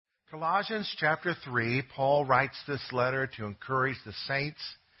Colossians chapter 3, Paul writes this letter to encourage the saints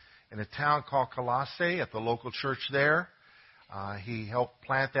in a town called Colossae at the local church there. He helped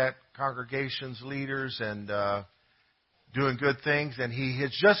plant that congregation's leaders and doing good things. And he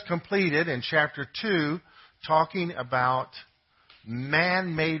has just completed in chapter 2 talking about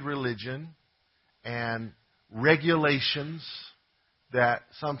man-made religion and regulations that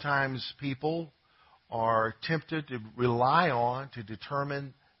sometimes people are tempted to rely on to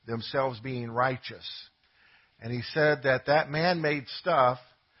determine themselves being righteous. And he said that that man-made stuff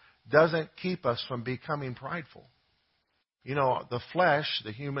doesn't keep us from becoming prideful. You know, the flesh,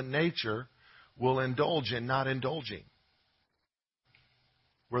 the human nature, will indulge in not indulging.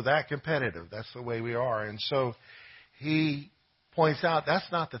 We're that competitive. That's the way we are. And so he points out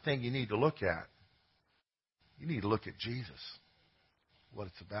that's not the thing you need to look at. You need to look at Jesus, what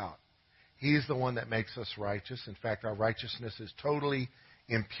it's about. He's the one that makes us righteous. In fact, our righteousness is totally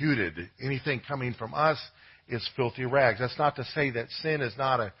imputed. Anything coming from us is filthy rags. That's not to say that sin is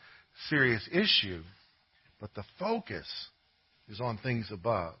not a serious issue, but the focus is on things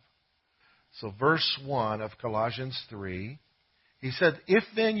above. So verse 1 of Colossians 3, he said, "If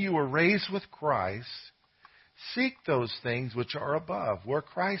then you were raised with Christ, seek those things which are above, where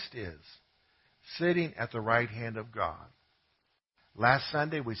Christ is, sitting at the right hand of God." Last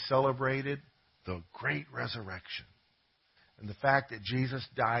Sunday we celebrated the great resurrection and the fact that Jesus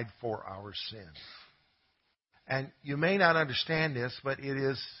died for our sins. And you may not understand this, but it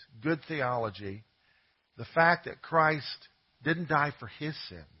is good theology. The fact that Christ didn't die for his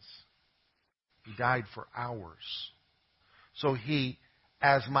sins. He died for ours. So he,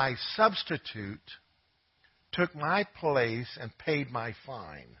 as my substitute, took my place and paid my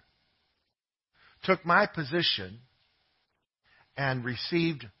fine. Took my position and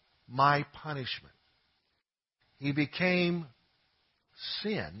received my punishment. He became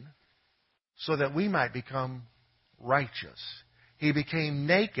sin so that we might become righteous. He became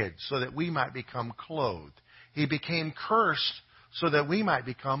naked so that we might become clothed. He became cursed so that we might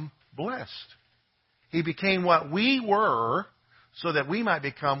become blessed. He became what we were so that we might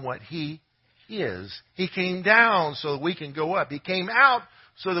become what he is. He came down so that we can go up. He came out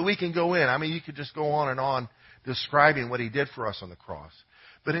so that we can go in. I mean, you could just go on describing what he did for us on the cross.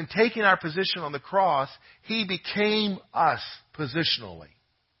 But in taking our position on the cross, he became us positionally.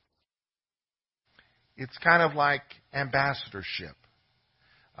 It's kind of like ambassadorship.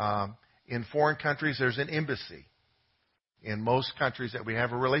 In foreign countries, there's an embassy. In most countries that we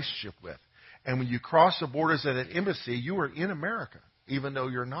have a relationship with. And when you cross the borders at an embassy, you are in America, even though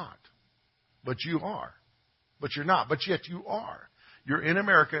you're not. But you are. But you're not. But yet you are. You're in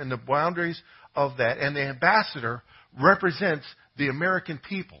America in the boundaries of that. And the ambassador represents the American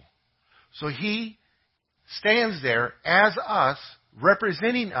people. So he stands there as us,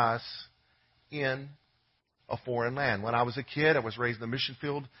 representing us in a foreign land. When I was a kid, I was raised in the mission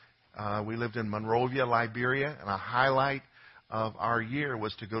field. We lived in Monrovia, Liberia. And a highlight of our year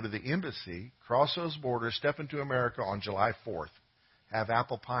was to go to the embassy, cross those borders, step into America on July 4th. Have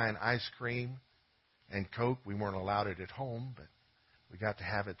apple pie and ice cream and Coke. We weren't allowed it at home, but we got to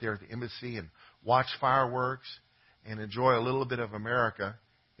have it there at the embassy and watch fireworks and enjoy a little bit of America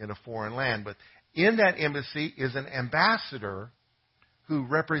in a foreign land. But in that embassy is an ambassador who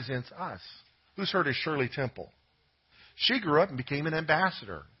represents us. Who's heard of Shirley Temple? She grew up and became an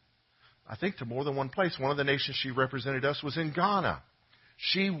ambassador, I think, to more than one place. One of the nations she represented us was in Ghana.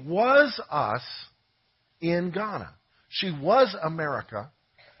 She was us in Ghana. She was America,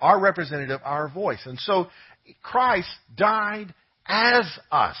 our representative, our voice. And so Christ died as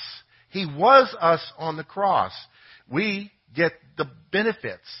us. He was us on the cross. We get the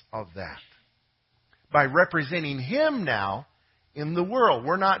benefits of that by representing him now in the world.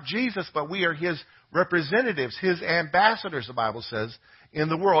 We're not Jesus, but we are his representatives, his ambassadors, the Bible says, in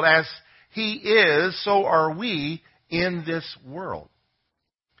the world. As he is, so are we in this world.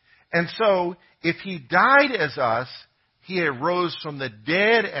 And so, if he died as us, he arose from the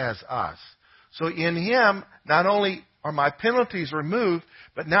dead as us. So in him, not only are my penalties removed,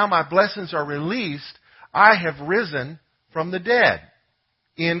 but now my blessings are released. I have risen from the dead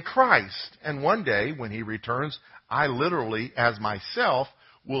in Christ. And one day, when he returns, I literally, as myself,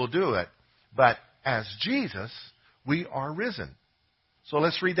 will do it. But as Jesus, we are risen. So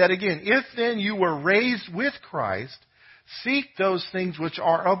let's read that again. If then you were raised with Christ, seek those things which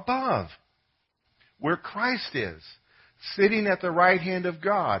are above, where Christ is, sitting at the right hand of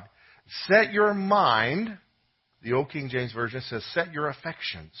God. Set your mind, the Old King James Version says, set your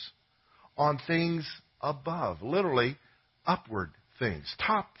affections on things above. Literally, upward things,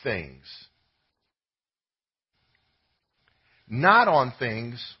 top things. Not on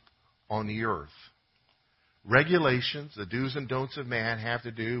things on the earth. Regulations, the do's and don'ts of man, have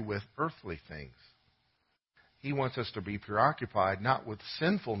to do with earthly things. He wants us to be preoccupied not with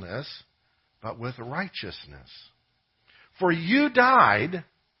sinfulness, but with righteousness. For you died,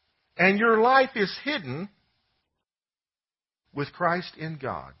 and your life is hidden with Christ in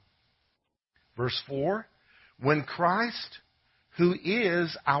God. Verse 4, when Christ, who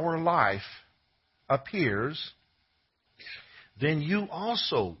is our life, appears, then you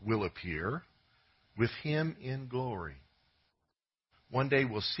also will appear with him in glory. One day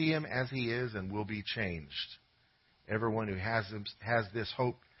we'll see him as he is and we'll be changed. Everyone who has this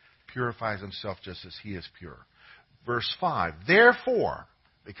hope purifies himself just as he is pure. Verse 5, therefore,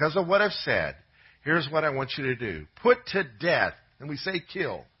 because of what I've said, here's what I want you to do. Put to death, and we say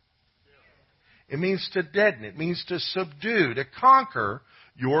kill. It means to deaden. It means to subdue, to conquer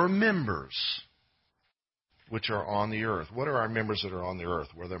your members, which are on the earth. What are our members that are on the earth?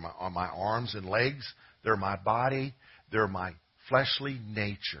 Well, they're my arms and legs. They're my body. They're my fleshly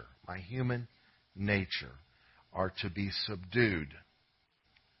nature. My human nature are to be subdued.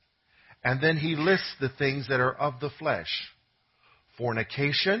 And then he lists the things that are of the flesh.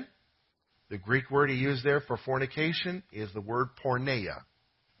 Fornication. The Greek word he used there for fornication is the word porneia.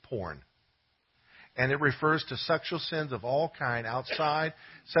 Porn. And it refers to sexual sins of all kind outside,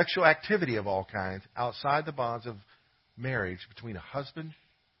 sexual activity of all kinds outside the bonds of marriage between a husband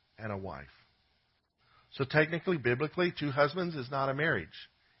and a wife. So technically, biblically, two husbands is not a marriage.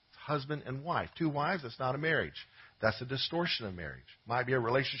 It's husband and wife. Two wives, it's not a marriage. That's a distortion of marriage. Might be a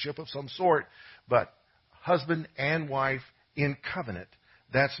relationship of some sort, but husband and wife in covenant,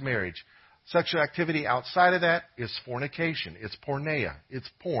 that's marriage. Sexual activity outside of that is fornication. It's porneia. It's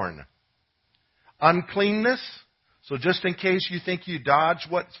porn. Uncleanness. So just in case you think you dodge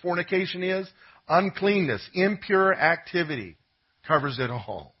what fornication is, uncleanness, impure activity covers it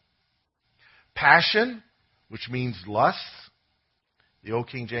all. Passion, which means lust. The Old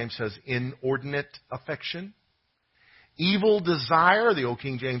King James says inordinate affection. Evil desire. The Old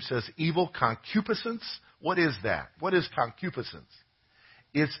King James says evil concupiscence. What is that? What is concupiscence?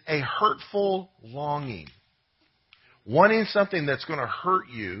 It's a hurtful longing. Wanting something that's going to hurt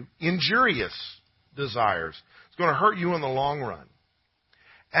you. Injurious desires. It's going to hurt you in the long run.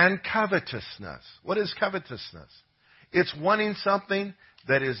 And covetousness. What is covetousness? It's wanting something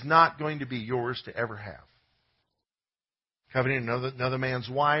that is not going to be yours to ever have. Coveting another man's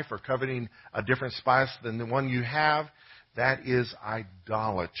wife or coveting a different spouse than the one you have, that is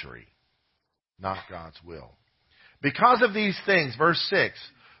idolatry, not God's will. Because of these things, verse 6,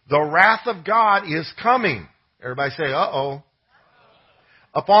 the wrath of God is coming. Everybody say, uh-oh.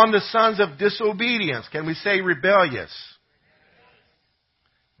 Upon the sons of disobedience. Can we say rebellious?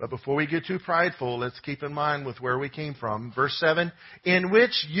 But before we get too prideful, let's keep in mind with where we came from. Verse 7, in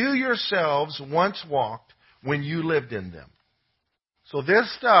which you yourselves once walked when you lived in them. So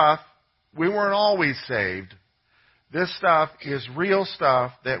this stuff, we weren't always saved. This stuff is real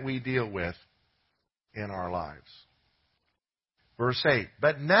stuff that we deal with in our lives. Verse 8,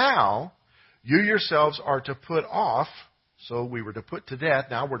 but now you yourselves are to put off, so we were to put to death,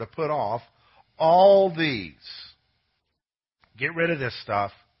 now we're to put off all these. Get rid of this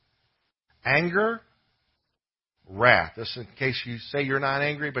stuff. Anger, wrath. This in case you say you're not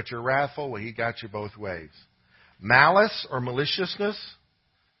angry, but you're wrathful, well, he got you both ways. Malice or maliciousness,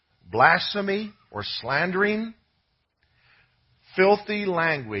 blasphemy or slandering, filthy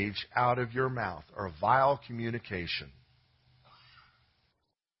language out of your mouth, or vile communication,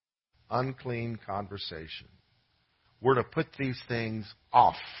 unclean conversation. We're to put these things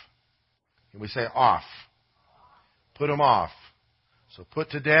off. Can we say off? Put them off. So put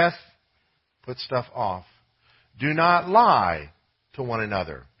to death, put stuff off. Do not lie to one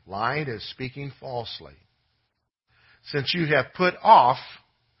another. Lying is speaking falsely. Since you have put off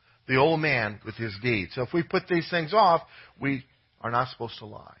the old man with his deeds. So if we put these things off, we are not supposed to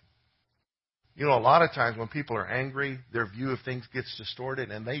lie. You know, a lot of times when people are angry, their view of things gets distorted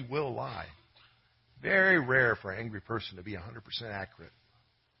and they will lie. Very rare for an angry person to be 100% accurate.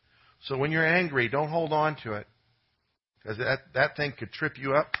 So when you're angry, don't hold on to it, because that thing could trip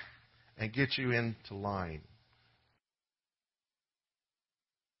you up and get you into lying.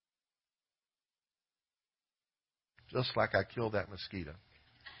 Just like I killed that mosquito.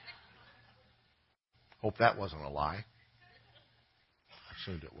 Hope that wasn't a lie. I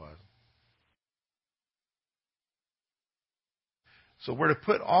assumed it was. So we're to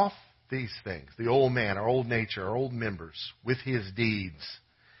put off these things, the old man, our old nature, our old members, with his deeds.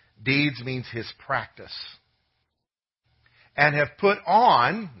 Deeds means his practice. And have put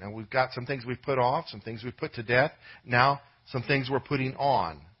on, now we've got some things we've put off, some things we've put to death, now some things we're putting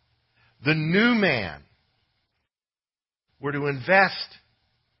on. The new man. We're to invest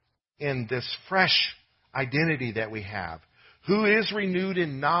in this fresh identity that we have, who is renewed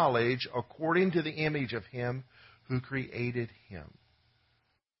in knowledge according to the image of Him who created him.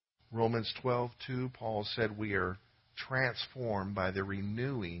 Romans 12:2, Paul said we are transformed by the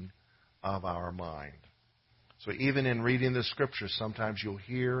renewing of our mind. So even in reading the Scriptures, sometimes you'll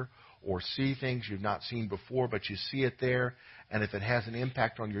hear or see things you've not seen before, but you see it there, and if it has an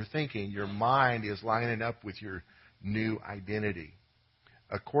impact on your thinking, your mind is lining up with your new identity,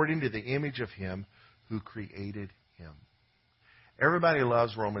 according to the image of Him who created him. Everybody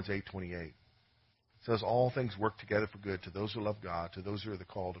loves Romans 8:28. It says all things work together for good to those who love God, to those who are the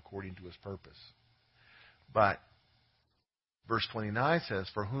called according to His purpose. But verse 29 says,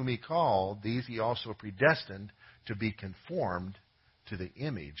 for whom He called, these He also predestined to be conformed to the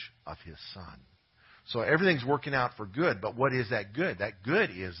image of His Son. So everything's working out for good, but what is that good? That good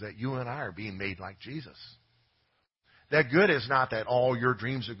is that you and I are being made like Jesus. That good is not that all your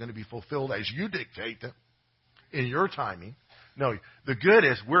dreams are going to be fulfilled as you dictate them in your timing. No, the good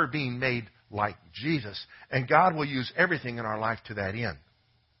is we're being made like Jesus. And God will use everything in our life to that end.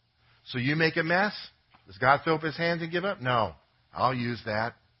 So you make a mess? Does God throw up His hands and give up? No. I'll use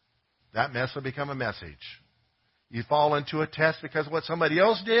that. That mess will become a message. You fall into a test because of what somebody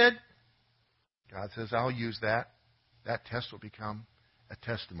else did? God says, I'll use that. That test will become a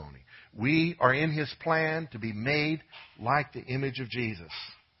testimony. We are in His plan to be made like the image of Jesus.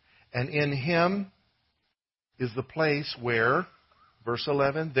 And in Him is the place where, verse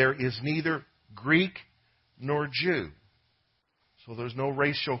 11, there is neither Greek nor Jew. So there's no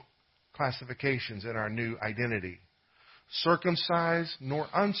racial classifications in our new identity. Circumcised nor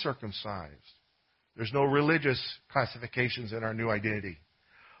uncircumcised. There's no religious classifications in our new identity.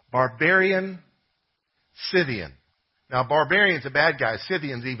 Barbarian, Scythian. Now, barbarian's a bad guy.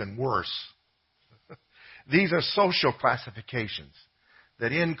 Scythian's even worse. These are social classifications.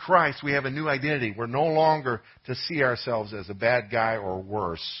 That in Christ we have a new identity. We're no longer to see ourselves as a bad guy or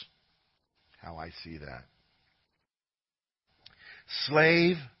worse. How I see that.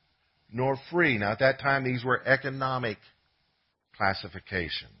 Slave nor free. Now, at that time, these were economic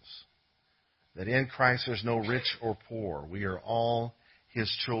classifications. That in Christ there's no rich or poor. We are all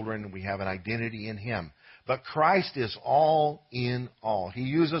His children. We have an identity in Him. But Christ is all in all. He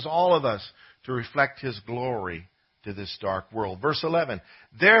uses all of us to reflect His glory to this dark world. Verse 11,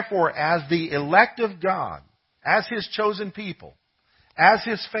 therefore, as the elect of God, as His chosen people, as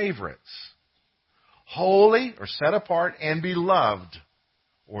His favorites, holy or set apart and beloved,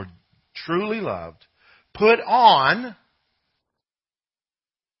 or truly loved, put on,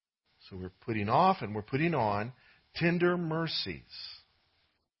 so we're putting off and we're putting on tender mercies,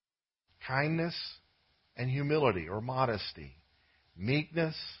 kindness and humility or modesty,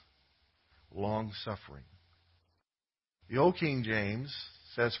 meekness, long-suffering. The Old King James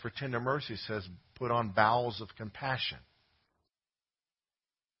says for tender mercy, says put on bowels of compassion.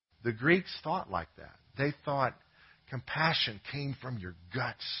 The Greeks thought like that. They thought compassion came from your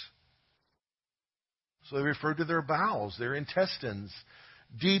guts. So they referred to their bowels, their intestines.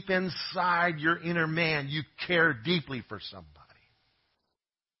 Deep inside your inner man, you care deeply for somebody.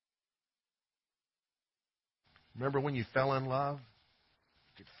 Remember when you fell in love?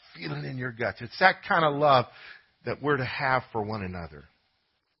 You could feel it in your guts. It's that kind of love that we're to have for one another.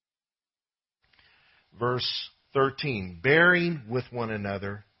 Verse 13, bearing with one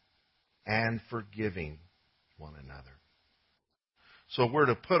another and forgiving one another. So we're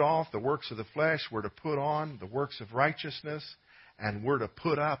to put off the works of the flesh, we're to put on the works of righteousness, and we're to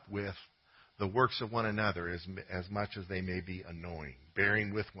put up with the works of one another as much as they may be annoying,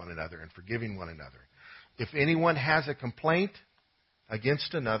 bearing with one another and forgiving one another. If anyone has a complaint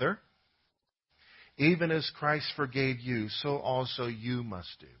against another, even as Christ forgave you, so also you must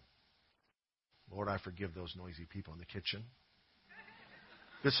do. Lord, I forgive those noisy people in the kitchen.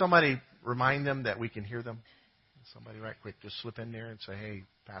 Could somebody remind them that we can hear them? Somebody right quick just slip in there and say, hey,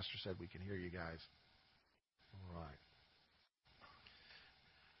 Pastor said we can hear you guys. All right.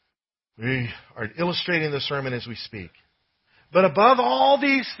 We are illustrating the sermon as we speak. But above all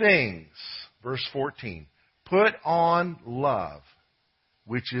these things, verse 14, put on love,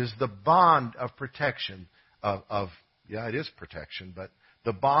 which is the bond of protection it is protection, but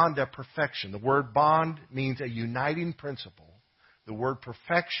the bond of perfection. The word bond means a uniting principle. The word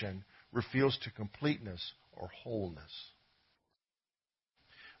perfection refers to completeness or wholeness.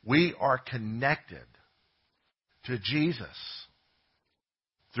 We are connected to Jesus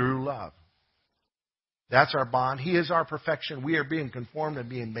through love. That's our bond. He is our perfection. We are being conformed and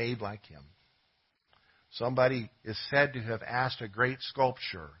being made like Him. Somebody is said to have asked a great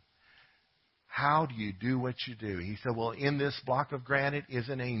sculptor, how do you do what you do? He said, well, in this block of granite is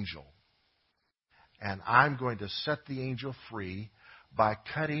an angel. And I'm going to set the angel free by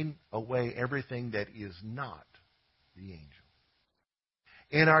cutting away everything that is not the angel.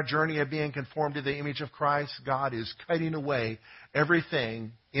 In our journey of being conformed to the image of Christ, God is cutting away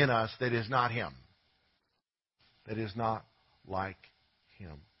everything in us that is not Him, that is not like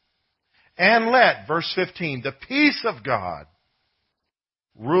Him. And let, verse 15, the peace of God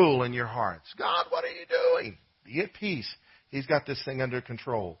rule in your hearts. God, what are you doing? Be at peace. He's got this thing under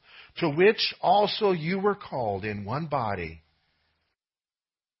control. To which also you were called in one body,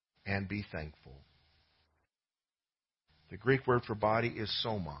 and be thankful. The Greek word for body is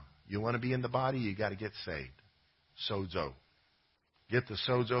soma. You want to be in the body, you got to get saved. Sozo. Get the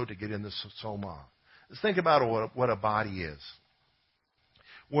sozo to get in the soma. Let's think about what a body is.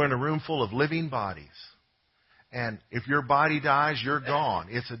 We're in a room full of living bodies. And if your body dies, you're gone.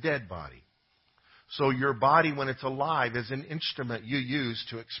 It's a dead body. So your body, when it's alive, is an instrument you use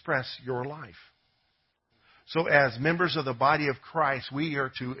to express your life. So as members of the body of Christ, we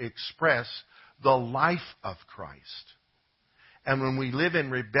are to express the life of Christ. And when we live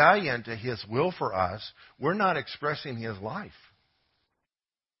in rebellion to His will for us, we're not expressing His life.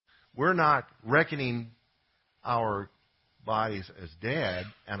 We're not reckoning our bodies as dead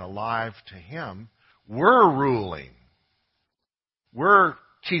and alive to Him. We're ruling. We're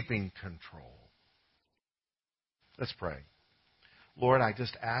keeping control. Let's pray. Lord, I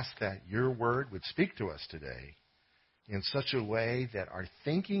just ask that your word would speak to us today in such a way that our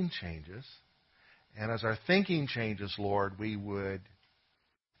thinking changes. And as our thinking changes, Lord, we would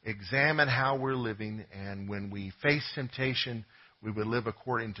examine how we're living. And when we face temptation, we would live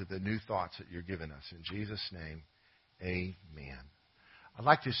according to the new thoughts that you're giving us. In Jesus' name, amen. I'd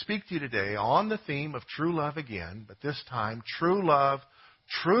like to speak to you today on the theme of true love again, but this time, true love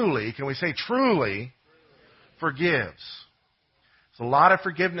truly, can we say truly, forgives. There's a lot of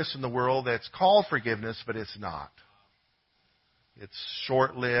forgiveness in the world that's called forgiveness, but it's not. It's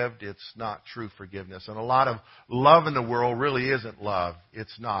short-lived. It's not true forgiveness. And a lot of love in the world really isn't love.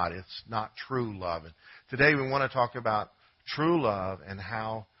 It's not. It's not true love. And today we want to talk about true love and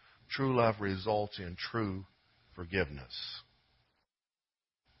how true love results in true forgiveness.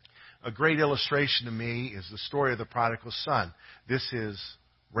 A great illustration to me is the story of the prodigal son. This is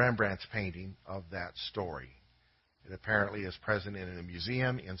Rembrandt's painting of that story. It apparently is present in a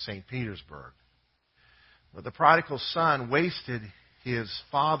museum in St. Petersburg. But the prodigal son wasted his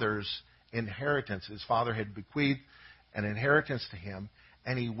father's inheritance. His father had bequeathed an inheritance to him,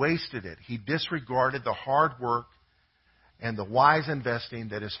 and he wasted it. He disregarded the hard work and the wise investing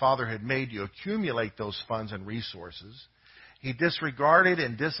that his father had made to accumulate those funds and resources. He disregarded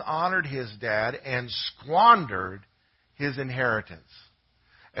and dishonored his dad and squandered his inheritance.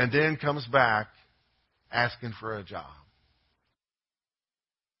 And then comes back asking for a job.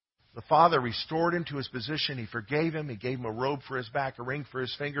 The father restored him to his position. He forgave him. He gave him a robe for his back, a ring for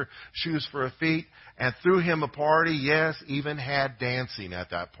his finger, shoes for his feet, and threw him a party. Yes, even had dancing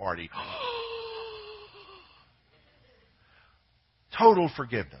at that party. Total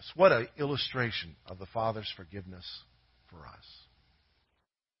forgiveness. What an illustration of the Father's forgiveness for us.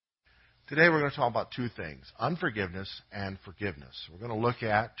 Today we're going to talk about two things, unforgiveness and forgiveness. We're going to look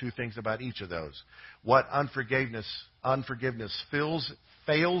at two things about each of those. What unforgiveness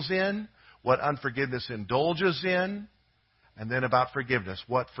fails in, what unforgiveness indulges in, and then about forgiveness.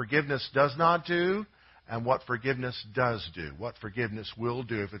 What forgiveness does not do, and what forgiveness does do. What forgiveness will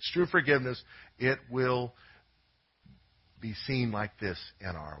do. If it's true forgiveness, it will be seen like this in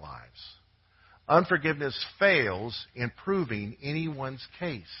our lives. Unforgiveness fails in proving anyone's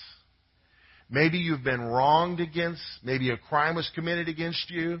case. Maybe you've been wronged against, maybe a crime was committed against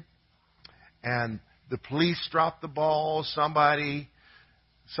you, and the police dropped the ball, somebody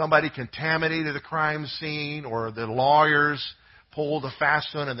contaminated the crime scene, or the lawyers pulled a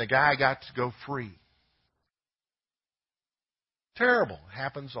fast one and the guy got to go free. Terrible. It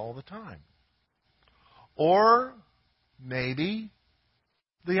happens all the time. Or maybe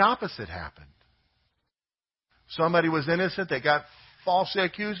the opposite happened. Somebody was innocent, they got falsely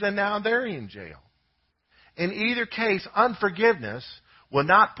accused, and now they're in jail. In either case, unforgiveness will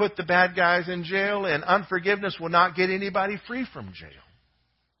not put the bad guys in jail, and unforgiveness will not get anybody free from jail.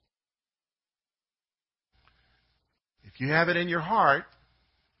 If you have it in your heart,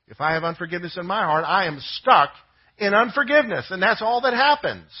 if I have unforgiveness in my heart, I am stuck in unforgiveness, and that's all that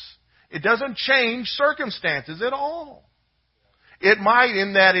happens. It doesn't change circumstances at all. It might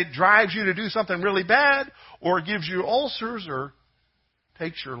in that it drives you to do something really bad, or gives you ulcers, or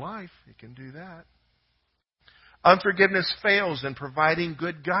takes your life. It can do that. Unforgiveness fails in providing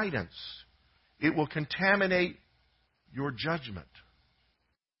good guidance. It will contaminate your judgment.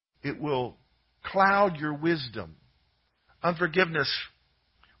 It will cloud your wisdom. Unforgiveness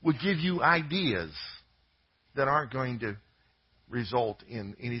will give you ideas that aren't going to result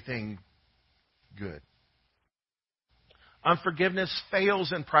in anything good. Unforgiveness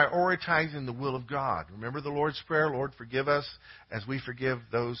fails in prioritizing the will of God. Remember the Lord's Prayer, Lord, forgive us as we forgive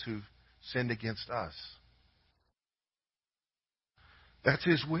those who've sinned against us. That's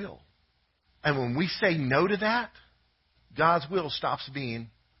His will. And when we say no to that, God's will stops being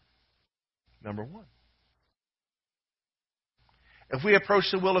number one. If we approach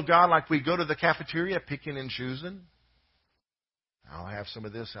the will of God like we go to the cafeteria picking and choosing, I'll have some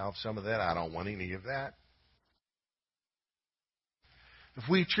of this, I'll have some of that, I don't want any of that. If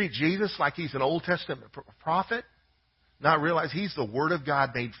we treat Jesus like He's an Old Testament prophet, not realize He's the Word of God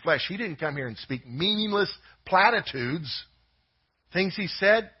made flesh. He didn't come here and speak meaningless platitudes. Things He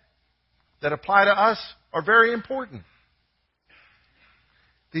said that apply to us are very important.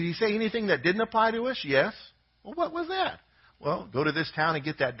 Did He say anything that didn't apply to us? Yes. Well, what was that? Well, go to this town and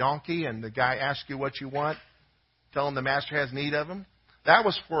get that donkey, and the guy asks you what you want. Tell him the master has need of him. That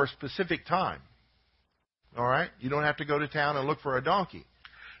was for a specific time. All right? You don't have to go to town and look for a donkey.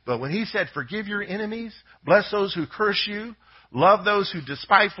 But when He said, forgive your enemies, bless those who curse you, love those who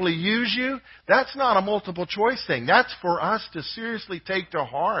despitefully use you, that's not a multiple choice thing. That's for us to seriously take to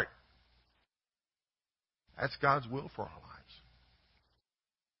heart. That's God's will for our lives.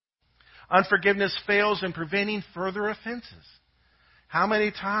 Unforgiveness fails in preventing further offenses. How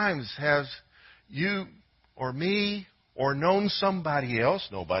many times has you or me or known somebody else,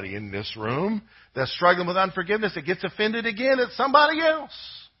 nobody in this room, that's struggling with unforgiveness, that gets offended again at somebody else?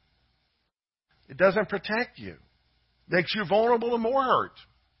 It doesn't protect you. Makes you vulnerable to more hurt.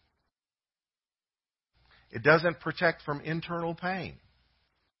 It doesn't protect from internal pain.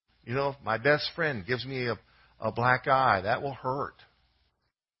 You know, if my best friend gives me a black eye, that will hurt.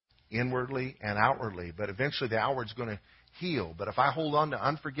 Inwardly and outwardly. But eventually the outward's going to heal. But if I hold on to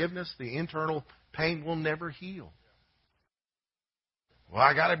unforgiveness, the internal pain will never heal. Well,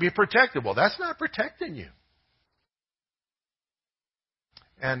 I got to be protected. Well, that's not protecting you.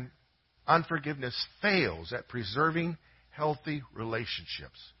 And unforgiveness fails at preserving healthy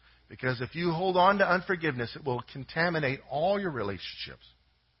relationships. Because if you hold on to unforgiveness, it will contaminate all your relationships.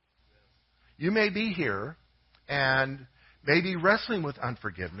 You may be here and maybe wrestling with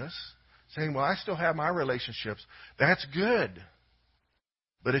unforgiveness, saying, well, I still have my relationships. That's good.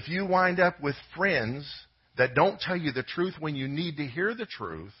 But if you wind up with friends that don't tell you the truth when you need to hear the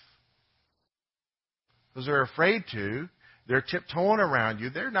truth, because they're afraid to, they're tiptoeing around you,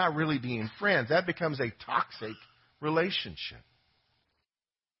 they're not really being friends. That becomes a toxic relationship.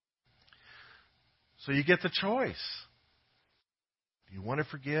 So you get the choice. Do you want to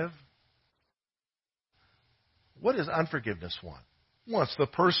forgive? What does unforgiveness want? It wants the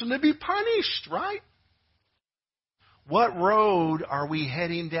person to be punished, right? What road are we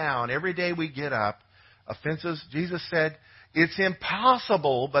heading down? Every day we get up, offenses, Jesus said, it's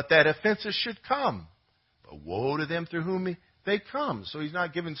impossible but that offenses should come. But woe to them through whom they come. So He's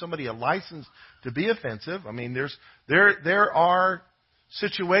not giving somebody a license to be offensive. I mean, there are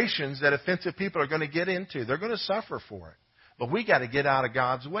situations that offensive people are going to get into. They're going to suffer for it. But we got to get out of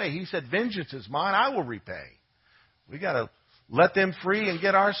God's way. He said, vengeance is mine, I will repay. We got to let them free and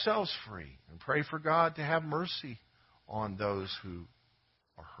get ourselves free. And pray for God to have mercy on those who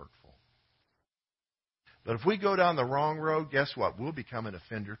are hurtful. But if we go down the wrong road, guess what? We'll become an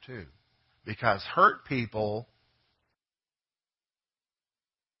offender too. Because hurt people,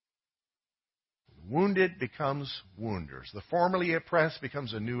 wounded becomes wounders. The formerly oppressed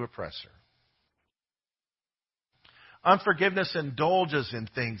becomes a new oppressor. Unforgiveness indulges in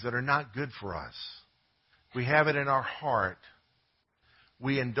things that are not good for us. We have it in our heart.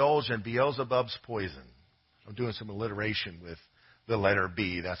 We indulge in Beelzebub's poison. I'm doing some alliteration with the letter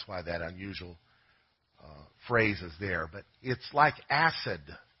B. That's why that unusual phrase is there. But it's like acid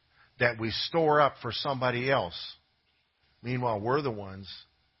that we store up for somebody else. Meanwhile, we're the ones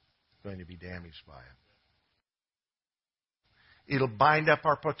going to be damaged by it. It'll bind up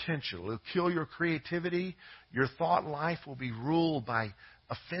our potential. It'll kill your creativity. Your thought life will be ruled by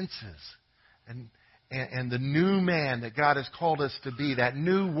offenses. And the new man that God has called us to be, that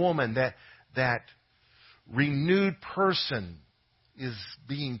new woman, that renewed person is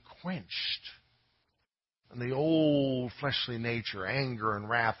being quenched. And the old fleshly nature, anger and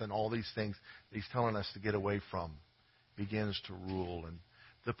wrath and all these things that He's telling us to get away from begins to rule. And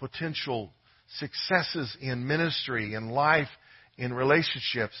the potential successes in ministry, in life, in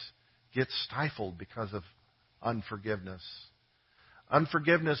relationships get stifled because of unforgiveness.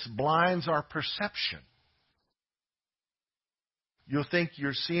 Unforgiveness blinds our perception. You'll think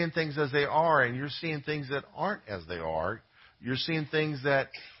you're seeing things as they are, and you're seeing things that aren't as they are. You're seeing things that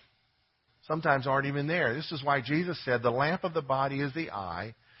sometimes aren't even there. This is why Jesus said, the lamp of the body is the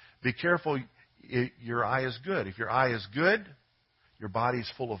eye. Be careful, your eye is good. If your eye is good, your body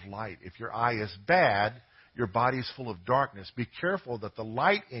is full of light. If your eye is bad, your body is full of darkness. Be careful that the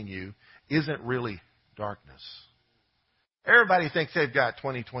light in you isn't really darkness. Everybody thinks they've got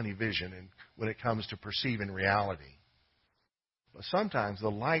 20/20 vision when it comes to perceiving reality. But sometimes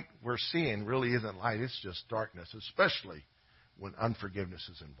the light we're seeing really isn't light. It's just darkness, especially when unforgiveness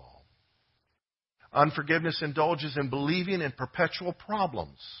is involved. Unforgiveness indulges in believing in perpetual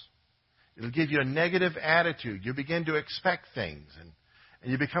problems. It'll give you a negative attitude. You begin to expect things,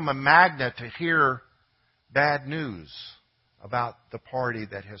 and you become a magnet to hear bad news about the party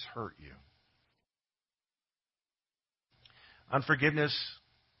that has hurt you. Unforgiveness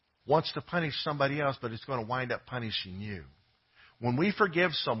wants to punish somebody else, but it's going to wind up punishing you. When we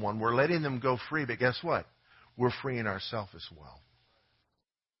forgive someone, we're letting them go free, but guess what? We're freeing ourselves as well.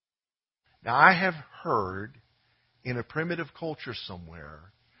 Now, I have heard in a primitive culture somewhere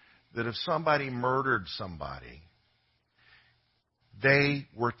that if somebody murdered somebody, they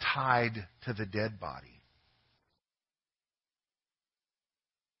were tied to the dead body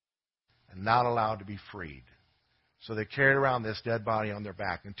and not allowed to be freed. So they carried around this dead body on their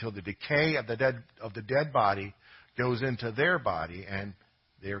back until the decay of the dead body goes into their body, and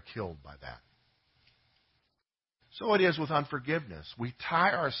they're killed by that. So it is with unforgiveness. We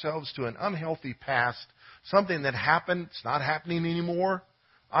tie ourselves to an unhealthy past, something that happened, it's not happening anymore.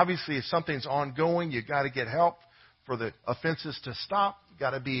 Obviously, if something's ongoing, you've got to get help for the offenses to stop. You've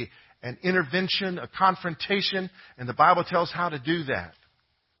got to be an intervention, a confrontation, and the Bible tells how to do that.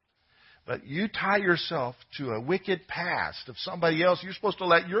 But you tie yourself to a wicked past of somebody else, you're supposed to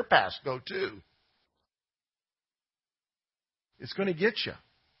let your past go too. It's going to get you.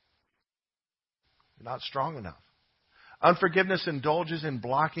 You're not strong enough. Unforgiveness indulges in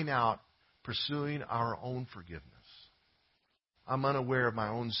blocking out pursuing our own forgiveness. I'm unaware of my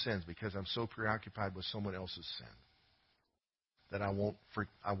own sins because I'm so preoccupied with someone else's sin that I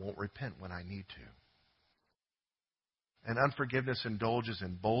won't repent when I need to. And unforgiveness indulges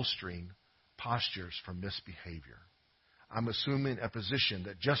in bolstering postures for misbehavior. I'm assuming a position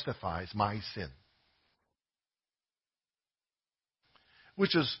that justifies my sin,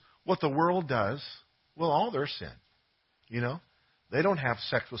 which is what the world does with all their sin. You know, they don't have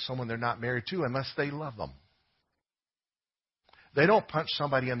sex with someone they're not married to unless they love them. They don't punch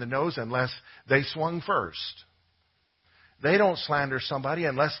somebody in the nose unless they swung first. They don't slander somebody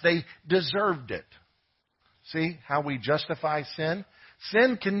unless they deserved it. See how we justify sin?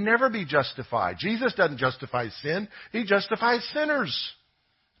 Sin can never be justified. Jesus doesn't justify sin. He justifies sinners.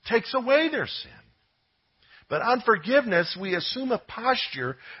 Takes away their sin. But unforgiveness, we assume a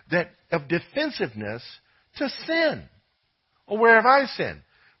posture of defensiveness to sin. Well, where have I sinned?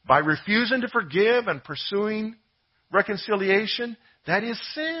 By refusing to forgive and pursuing reconciliation, that is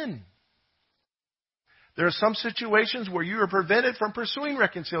sin. There are some situations where you are prevented from pursuing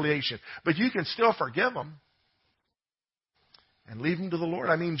reconciliation, but you can still forgive them and leave them to the Lord.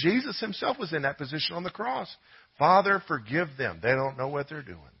 I mean, Jesus himself was in that position on the cross. Father, forgive them. They don't know what they're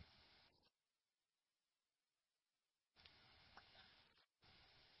doing.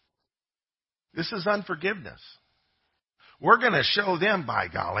 This is unforgiveness. We're going to show them, by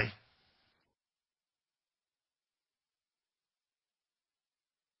golly.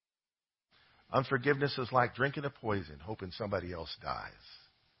 Unforgiveness is like drinking a poison, hoping somebody else dies.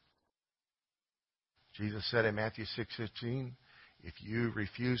 Jesus said in Matthew 6:15, if you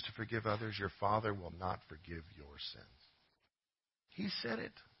refuse to forgive others, your Father will not forgive your sins. He said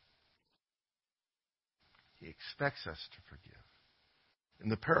it. He expects us to forgive. In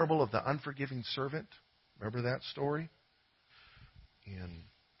the parable of the unforgiving servant, remember that story? In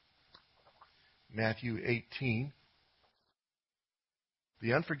Matthew 18,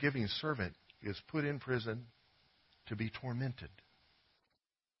 the unforgiving servant is put in prison to be tormented.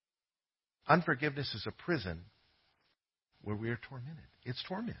 Unforgiveness is a prison where we are tormented. It's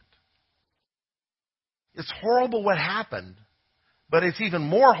torment. It's horrible what happened, but it's even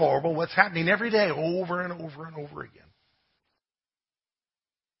more horrible what's happening every day over and over and over again.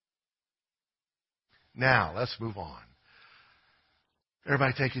 Now, let's move on.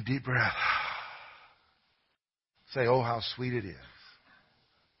 Everybody take a deep breath. Say, oh, how sweet it is.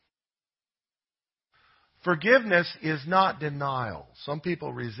 Forgiveness is not denial. Some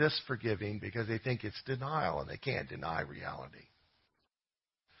people resist forgiving because they think it's denial and they can't deny reality.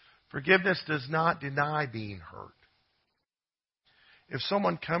 Forgiveness does not deny being hurt. If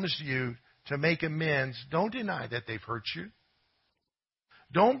someone comes to you to make amends, don't deny that they've hurt you.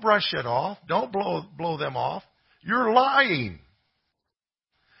 Don't brush it off. Don't blow them off. You're lying.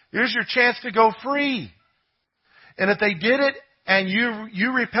 Here's your chance to go free. And if they did it and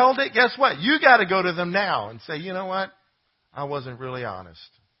you repelled it, guess what? You got to go to them now and say, you know what? I wasn't really honest.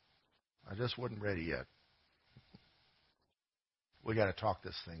 I just wasn't ready yet. We got to talk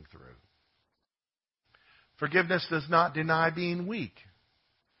this thing through. Forgiveness does not deny being weak.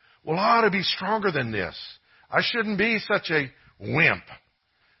 Well, I ought to be stronger than this. I shouldn't be such a wimp.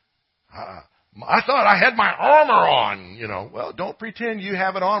 I thought I had my armor on, Well, don't pretend you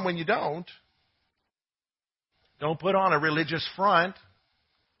have it on when you don't. Don't put on a religious front.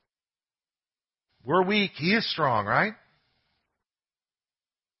 We're weak. He is strong, right?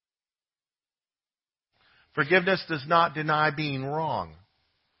 Forgiveness does not deny being wrong.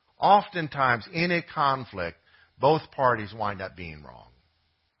 Oftentimes, in a conflict, both parties wind up being wrong.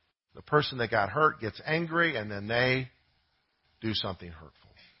 The person that got hurt gets angry, and then they do something hurtful.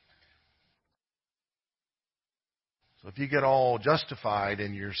 So if you get all justified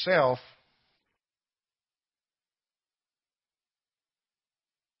in yourself,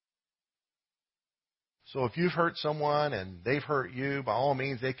 so if you've hurt someone and they've hurt you, by all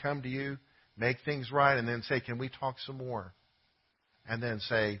means, they come to you, make things right, and then say, can we talk some more? And then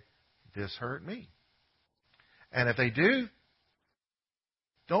say, this hurt me. And if they do,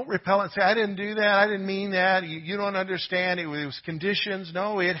 don't repel it and say, I didn't do that, I didn't mean that, you don't understand, it was conditions.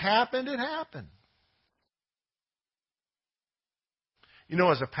 No, it happened, it happened.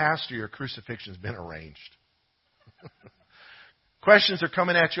 As a pastor, your crucifixion's been arranged. Questions are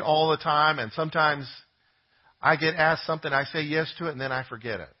coming at you all the time, and sometimes I get asked something, I say yes to it, and then I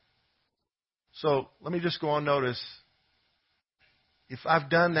forget it. So let me just go on notice. If I've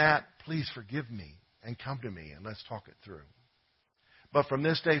done that, please forgive me and come to me and let's talk it through. But from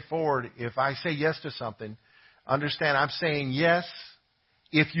this day forward, if I say yes to something, understand I'm saying yes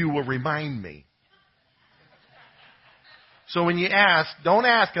if you will remind me. So when you ask, don't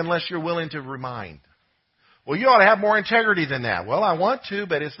ask unless you're willing to remind. Well, you ought to have more integrity than that. Well, I want to,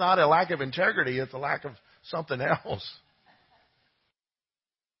 but it's not a lack of integrity. It's a lack of something else.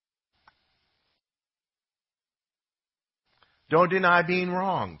 Don't deny being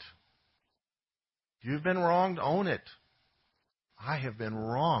wronged. You've been wronged, own it. I have been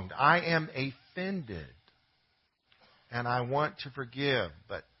wronged. I am offended. And I want to forgive,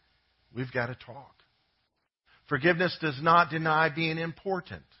 but we've got to talk. Forgiveness does not deny being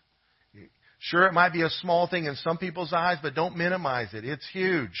important. Sure, it might be a small thing in some people's eyes, but don't minimize it. It's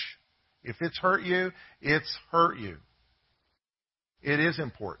huge. If it's hurt you, it's hurt you. It is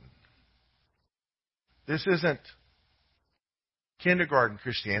important. This isn't kindergarten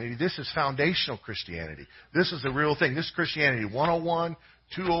Christianity. This is foundational Christianity. This is the real thing. This is Christianity 101,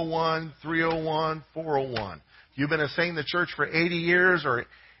 201, 301, 401. If you've been a saint in the church for 80 years or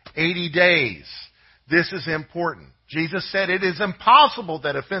 80 days, this is important. Jesus said it is impossible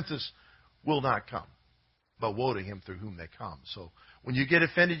that offenses will not come. But woe to him through whom they come. So when you get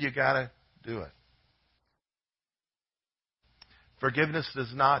offended, you got to do it. Forgiveness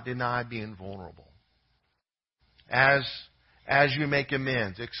does not deny being vulnerable. As you make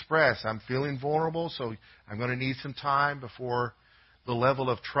amends, express, I'm feeling vulnerable, so I'm going to need some time before the level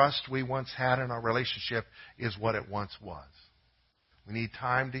of trust we once had in our relationship is what it once was. We need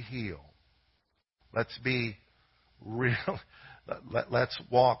time to heal. Let's be real. Let's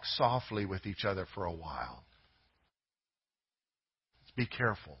walk softly with each other for a while. Let's be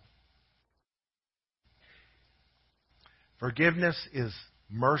careful. Forgiveness is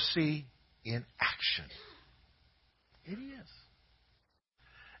mercy in action. It is.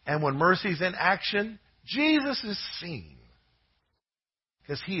 And when mercy is in action, Jesus is seen.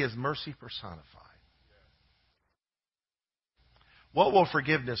 Because he is mercy personified. What will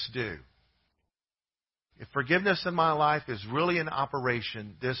forgiveness do? If forgiveness in my life is really in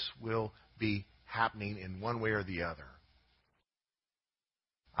operation, this will be happening in one way or the other.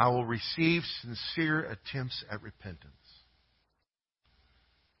 I will receive sincere attempts at repentance.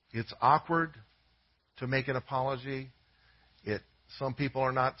 It's awkward to make an apology. Some people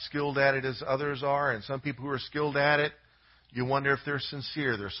are not skilled at it as others are, and some people who are skilled at it, you wonder if they're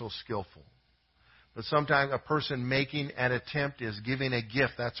sincere, they're so skillful. But sometimes a person making an attempt is giving a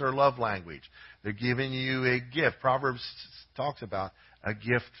gift. That's their love language. They're giving you a gift. Proverbs talks about a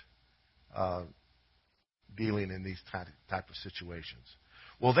gift dealing in these type of situations.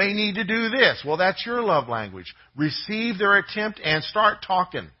 Well, they need to do this. Well, that's your love language. Receive their attempt and start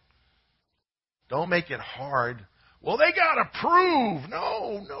talking. Don't make it hard. Well, they got to prove.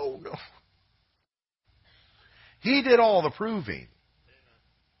 No. He did all the proving.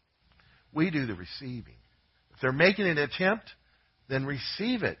 We do the receiving. If they're making an attempt, then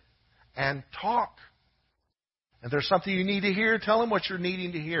receive it and talk. If there's something you need to hear, tell them what you're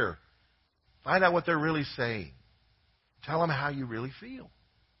needing to hear. Find out what they're really saying. Tell them how you really feel.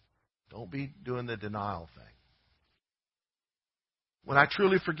 Don't be doing the denial thing. When I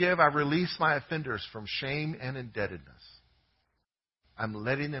truly forgive, I release my offenders from shame and indebtedness. I'm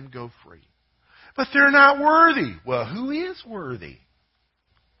letting them go free. But they're not worthy. Well, who is worthy?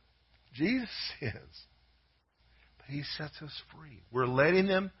 Jesus is. But He sets us free. We're letting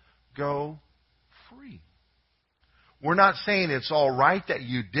them go free. We're not saying it's all right that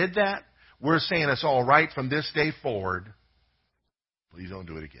you did that. We're saying it's all right from this day forward. Please don't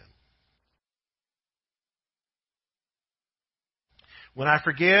do it again. When I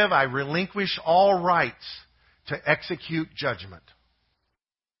forgive, I relinquish all rights to execute judgment.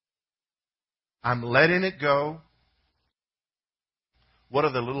 I'm letting it go. What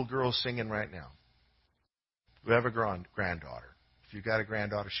are the little girls singing right now? We have a granddaughter. If you've got a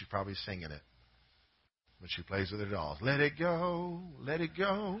granddaughter, she's probably singing it when she plays with her dolls. Let it go, let it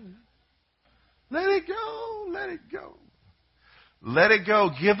go. Let it go, let it go. Let it go.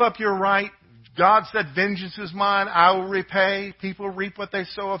 Give up your right. God said, vengeance is mine, I will repay. People reap what they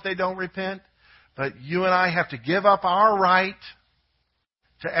sow if they don't repent. But you and I have to give up our right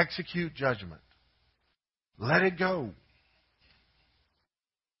to execute judgment. Let it go.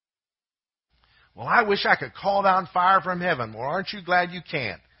 Well, I wish I could call down fire from heaven. Well, aren't you glad you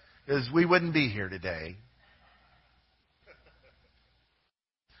can't? Because we wouldn't be here today.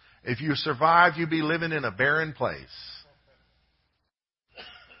 If you survived, you'd be living in a barren place.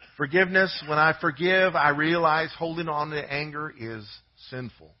 Forgiveness, when I forgive, I realize holding on to anger is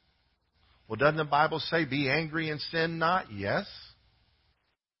sinful. Well, doesn't the Bible say, be angry and sin not? Yes.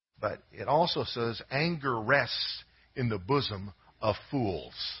 But it also says, anger rests in the bosom of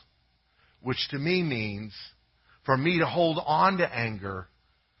fools. Which to me means, for me to hold on to anger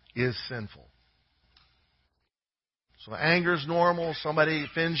is sinful. So anger is normal. Somebody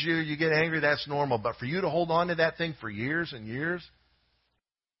offends you, you get angry, that's normal. But for you to hold on to that thing for years and years,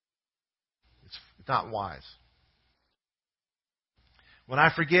 it's not wise. When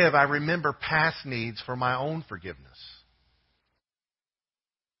I forgive, I remember past needs for my own forgiveness.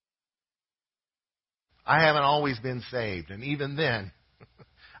 I haven't always been saved, and even then,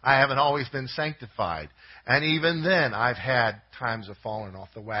 I haven't always been sanctified. And even then, I've had times of falling off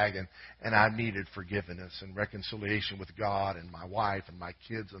the wagon, and I've needed forgiveness and reconciliation with God and my wife and my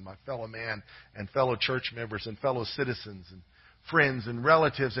kids and my fellow man and fellow church members and fellow citizens and friends and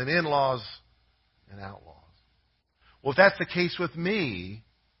relatives and in-laws and outlaws. Well, if that's the case with me,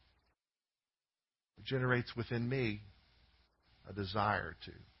 it generates within me a desire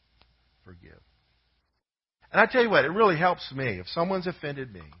to forgive. And I tell you what, it really helps me. If someone's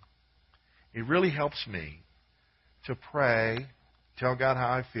offended me, it really helps me to pray, tell God how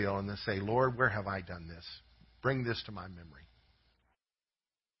I feel, and then say, Lord, where have I done this? Bring this to my memory.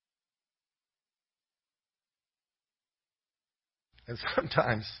 And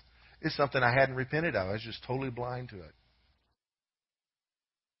sometimes it's something I hadn't repented of. I was just totally blind to it.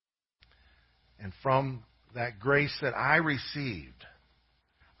 And from that grace that I received,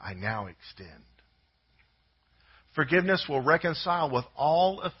 I now extend. Forgiveness will reconcile with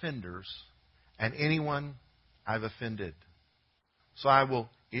all offenders and anyone I've offended. So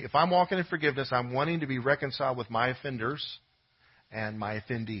if I'm walking in forgiveness, I'm wanting to be reconciled with my offenders and my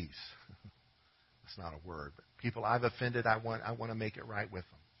attendees. That's not a word, but people I've offended, I want to make it right with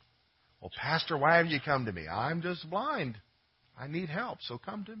them. Well, Pastor, why have you come to me? I'm just blind. I need help, so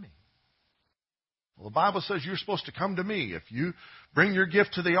come to me. Well, the Bible says you're supposed to come to me. If you bring your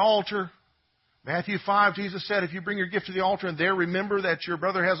gift to the altar, Matthew 5, Jesus said, if you bring your gift to the altar and there remember that your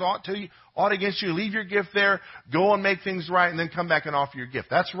brother has aught against you, leave your gift there, go and make things right, and then come back and offer your gift.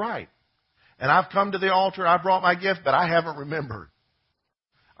 That's right. And I've come to the altar, I brought my gift, but I haven't remembered.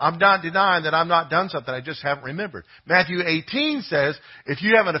 I'm not denying that I've not done something, I just haven't remembered. Matthew 18 says, if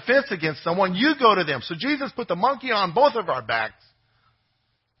you have an offense against someone, you go to them. So Jesus put the monkey on both of our backs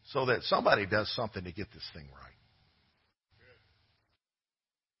so that somebody does something to get this thing right.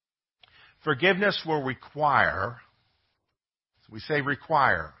 Forgiveness will require, we say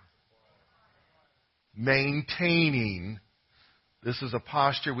require, maintaining, this is a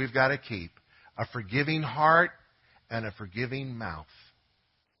posture we've got to keep, a forgiving heart and a forgiving mouth.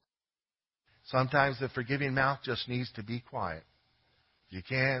 Sometimes the forgiving mouth just needs to be quiet. If you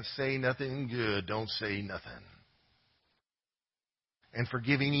can't say nothing good, don't say nothing. And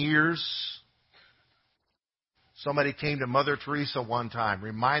forgiving ears. Somebody came to Mother Teresa one time,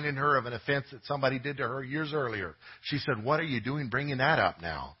 reminding her of an offense that somebody did to her years earlier. She said, what are you doing bringing that up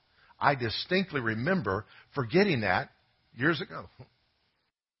now? I distinctly remember forgetting that years ago.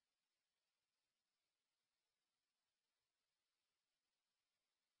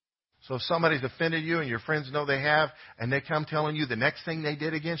 So if somebody's offended you and your friends know they have, and they come telling you the next thing they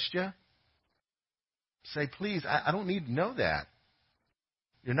did against you, say, please, I don't need to know that.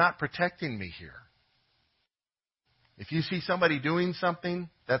 You're not protecting me here. If you see somebody doing something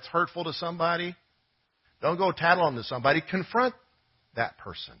that's hurtful to somebody, don't go tattle on to somebody. Confront that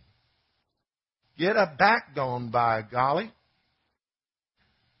person. Get a backbone, by golly.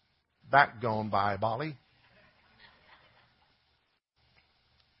 Backbone, by Bolly.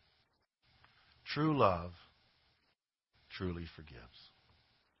 True love truly forgives.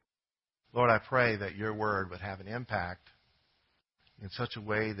 Lord, I pray that your word would have an impact in such a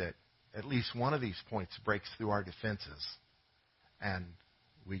way that at least one of these points breaks through our defenses and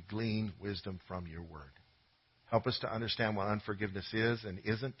we glean wisdom from your word. Help us to understand what unforgiveness is and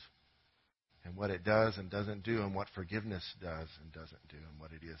isn't, and what it does and doesn't do, and what forgiveness does and doesn't do, and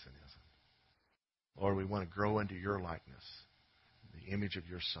what it is and isn't. Lord, we want to grow into your likeness, the image of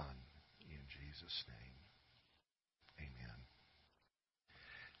your Son. In Jesus' name, amen.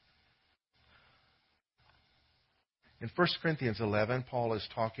 In 1 Corinthians 11, Paul is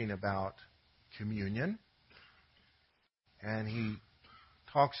talking about communion, and he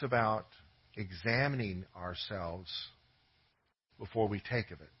talks about examining ourselves before we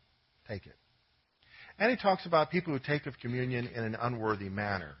take it. And he talks about people who take of communion in an unworthy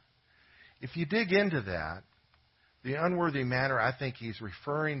manner. If you dig into that, the unworthy manner I think he's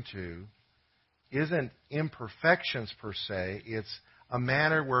referring to isn't imperfections per se. It's a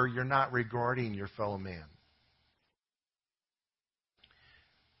manner where you're not regarding your fellow man.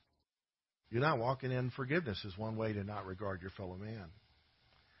 You're not walking in forgiveness is one way to not regard your fellow man.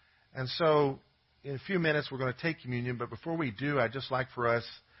 And so, in a few minutes, we're going to take communion. But before we do, I'd just like for us,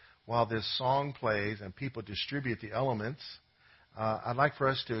 while this song plays and people distribute the elements, I'd like for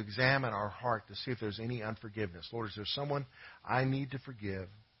us to examine our heart to see if there's any unforgiveness. Lord, is there someone I need to forgive?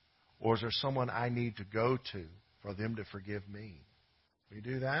 Or is there someone I need to go to for them to forgive me? Will you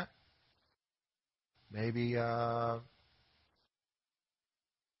do that? Maybe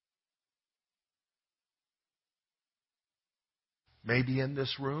in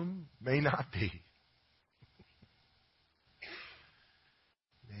this room, may not be.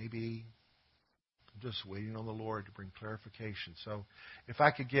 Maybe I'm just waiting on the Lord to bring clarification. So if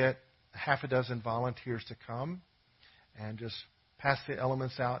I could get half a dozen volunteers to come and just pass the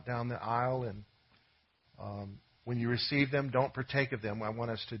elements out down the aisle. And when you receive them, don't partake of them. I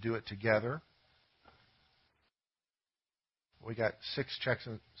want us to do it together. We got six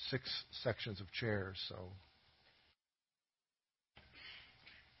sections of chairs, so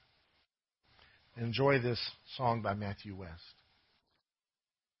enjoy this song by Matthew West.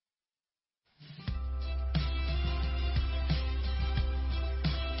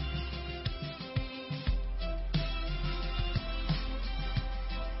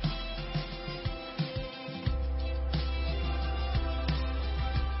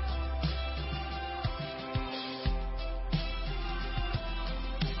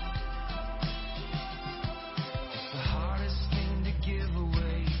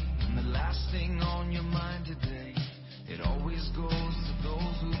 Always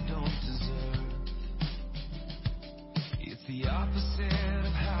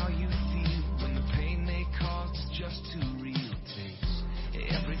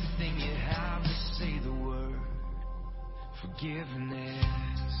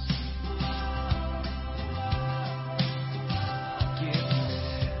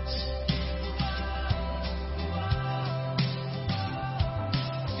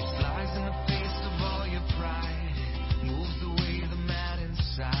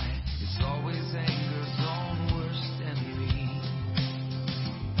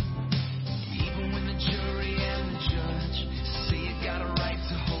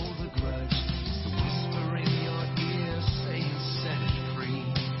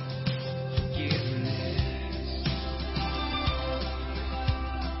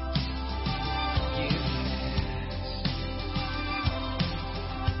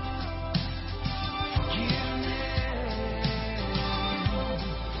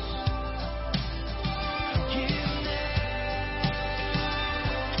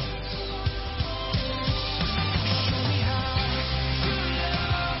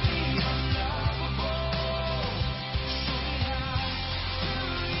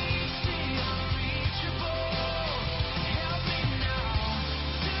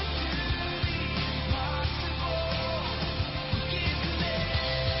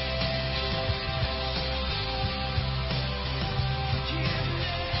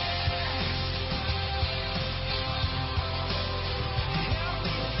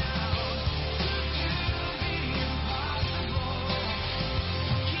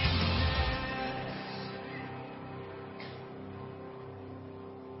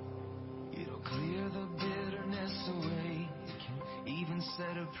the bitterness away. It can even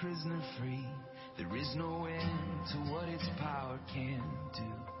set a prisoner free. There is no end to what its power can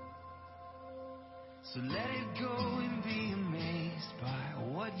do. So let it go and be amazed by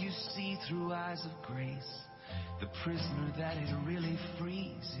what you see through eyes of grace. The prisoner that it really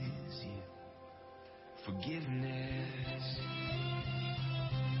frees is you. Forgiveness.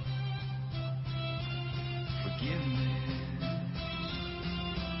 Forgiveness.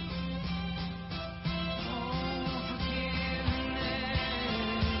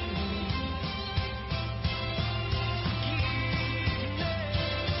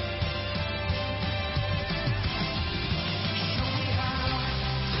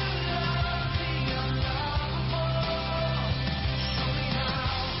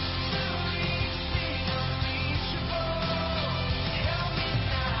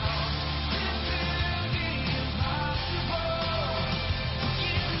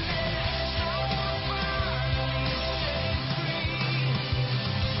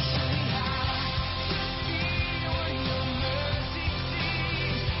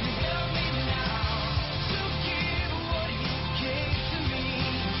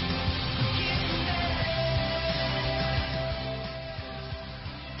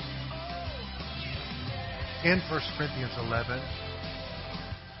 In 1 Corinthians 11,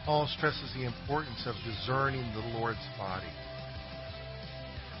 Paul stresses the importance of discerning the Lord's body.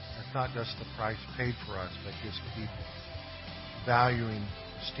 That's not just the price paid for us, but His people. Valuing,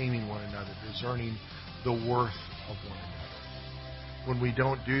 esteeming one another, discerning the worth of one another. When we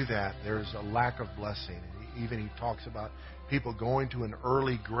don't do that, there's a lack of blessing. Even he talks about people going to an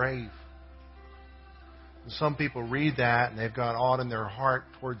early grave. And some people read that and they've got aught in their heart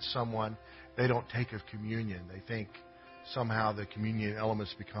towards someone. They don't take of communion. They think somehow the communion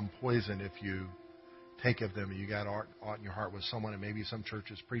elements become poison if you take of them and you got aught in your heart with someone, and maybe some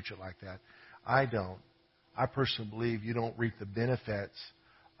churches preach it like that. I don't. I personally believe you don't reap the benefits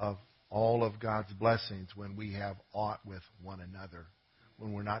of all of God's blessings when we have aught with one another,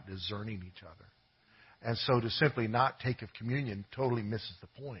 when we're not discerning each other. And so to simply not take of communion totally misses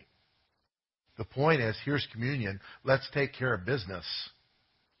the point. The point is, here's communion. Let's take care of business.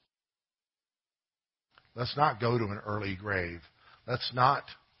 Let's not go to an early grave. Let's not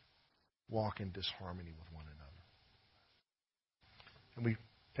walk in disharmony with one another. And we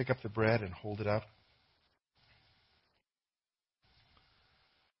pick up the bread and hold it up.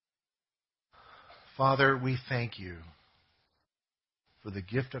 Father, we thank you for the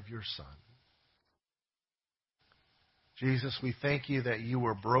gift of your Son. Jesus, we thank you that you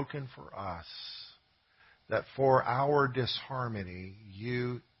were broken for us, that for our disharmony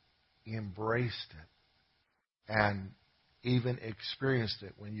you embraced it and even experienced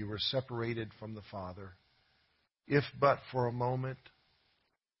it when you were separated from the Father, if but for a moment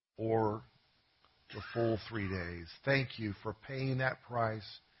or the full 3 days. Thank you for paying that price,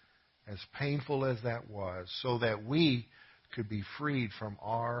 as painful as that was, so that we could be freed from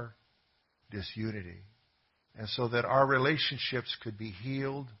our disunity, and so that our relationships could be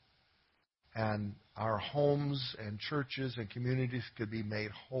healed, and our homes and churches and communities could be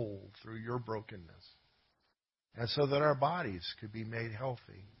made whole through your brokenness, and so that our bodies could be made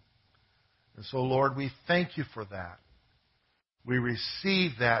healthy. And so, Lord, we thank you for that. We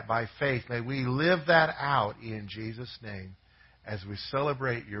receive that by faith. May we live that out in Jesus' name as we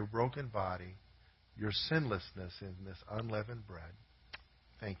celebrate your broken body, your sinlessness in this unleavened bread.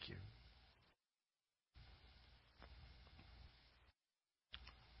 Thank you.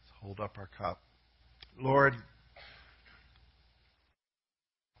 Let's hold up our cup. Lord,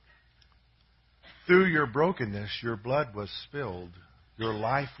 through your brokenness, your blood was spilled. Your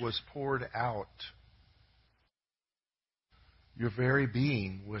life was poured out. Your very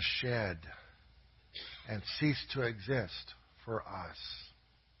being was shed and ceased to exist for us.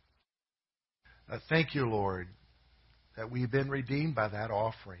 Thank you, Lord, that we've been redeemed by that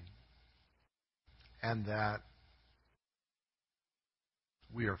offering and that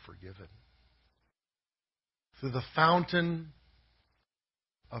we are forgiven. Through the fountain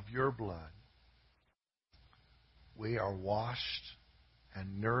of your blood, we are washed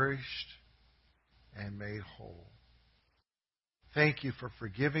and nourished and made whole. Thank you for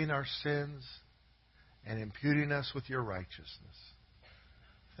forgiving our sins and imputing us with your righteousness.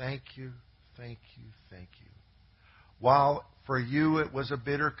 Thank you, thank you, thank you. While for you it was a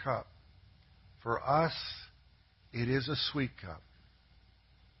bitter cup, for us it is a sweet cup,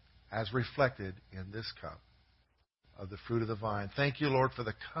 as reflected in this cup of the fruit of the vine. Thank you, Lord, for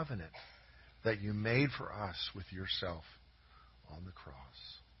the covenant that you made for us with yourself on the cross.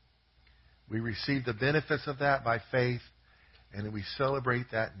 We receive the benefits of that by faith, and we celebrate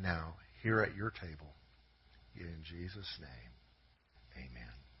that now here at your table. In Jesus' name, amen.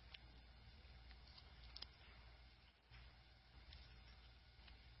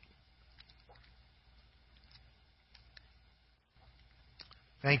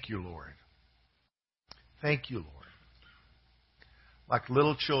 Thank you, Lord. Thank you, Lord. Like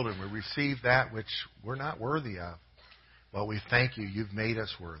little children, we receive that which we're not worthy of. But we thank you. You've made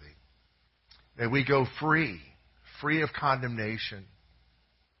us worthy. May we go free of condemnation,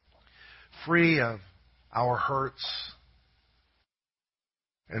 free of our hurts,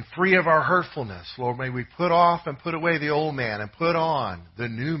 and free of our hurtfulness. Lord, may we put off and put away the old man and put on the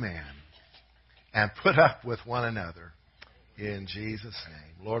new man and put up with one another. In Jesus'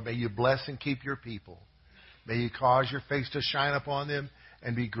 name. Lord, may you bless and keep your people. May you cause your face to shine upon them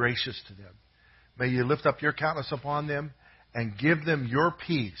and be gracious to them. May you lift up your countenance upon them and give them your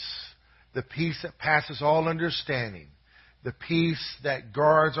peace, the peace that passes all understanding, the peace that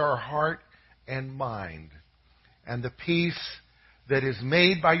guards our heart and mind, and the peace that is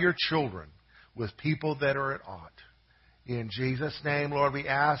made by your children with people that are at odds. In Jesus' name, Lord, we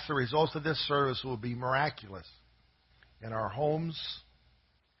ask the results of this service will be miraculous in our homes,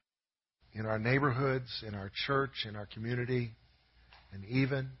 in our neighborhoods, in our church, in our community, and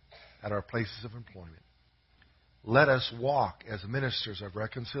even at our places of employment. Let us walk as ministers of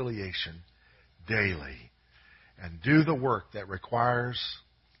reconciliation daily and do the work that requires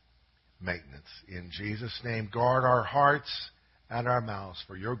maintenance. In Jesus' name, guard our hearts and our mouths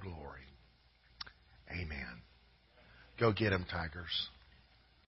for your glory. Amen. Go get them, Tigers.